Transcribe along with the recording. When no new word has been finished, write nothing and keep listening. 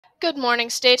Good morning,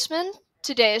 statesmen.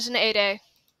 Today is an A-Day.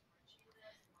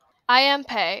 I. M.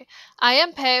 Pei. I.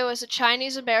 M. Pei was a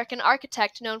Chinese-American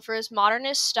architect known for his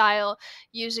modernist style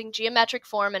using geometric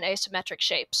form and asymmetric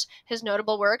shapes. His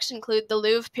notable works include the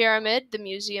Louvre Pyramid, the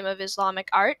Museum of Islamic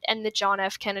Art, and the John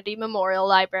F. Kennedy Memorial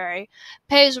Library.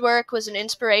 Pei's work was an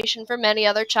inspiration for many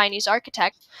other Chinese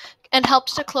architects and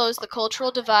helped to close the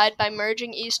cultural divide by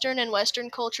merging Eastern and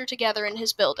Western culture together in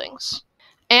his buildings.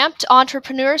 Amped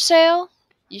Entrepreneur Sale.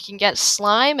 You can get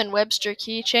slime and Webster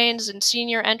keychains in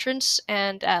senior entrance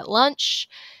and at lunch.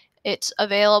 It's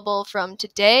available from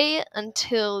today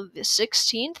until the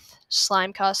 16th.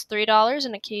 Slime costs $3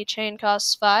 and a keychain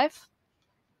costs $5.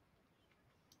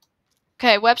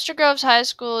 Okay, Webster Groves High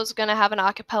School is going to have an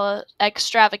a cappella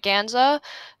extravaganza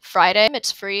Friday.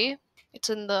 It's free. It's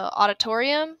in the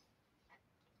auditorium.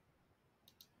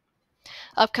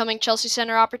 Upcoming Chelsea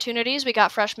Center opportunities, we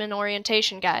got freshman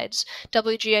orientation guides.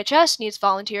 WGHS needs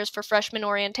volunteers for freshman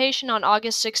orientation on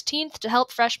August 16th to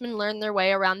help freshmen learn their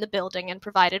way around the building and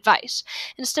provide advice.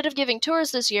 Instead of giving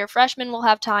tours this year, freshmen will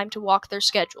have time to walk their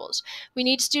schedules. We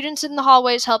need students in the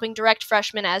hallways helping direct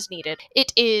freshmen as needed.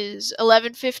 It is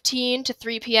 11:15 to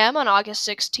 3 p.m. on August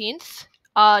 16th.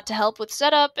 To help with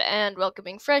setup and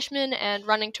welcoming freshmen and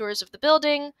running tours of the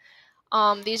building.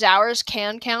 These hours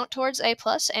can count towards A+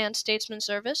 and statesman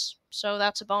service, so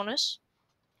that's a bonus.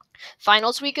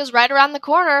 Finals week is right around the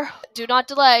corner. Do not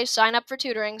delay. Sign up for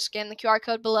tutoring. Scan the QR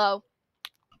code below.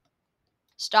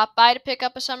 Stop by to pick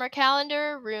up a summer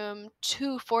calendar, room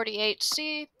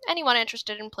 248C. Anyone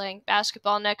interested in playing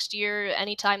basketball next year,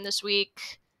 anytime this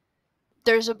week.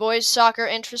 There's a boys soccer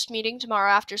interest meeting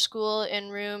tomorrow after school in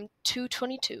room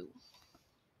 222.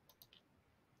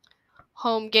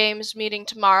 Home games meeting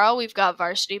tomorrow. We've got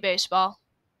varsity baseball.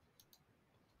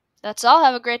 That's all.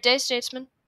 Have a great day, statesman.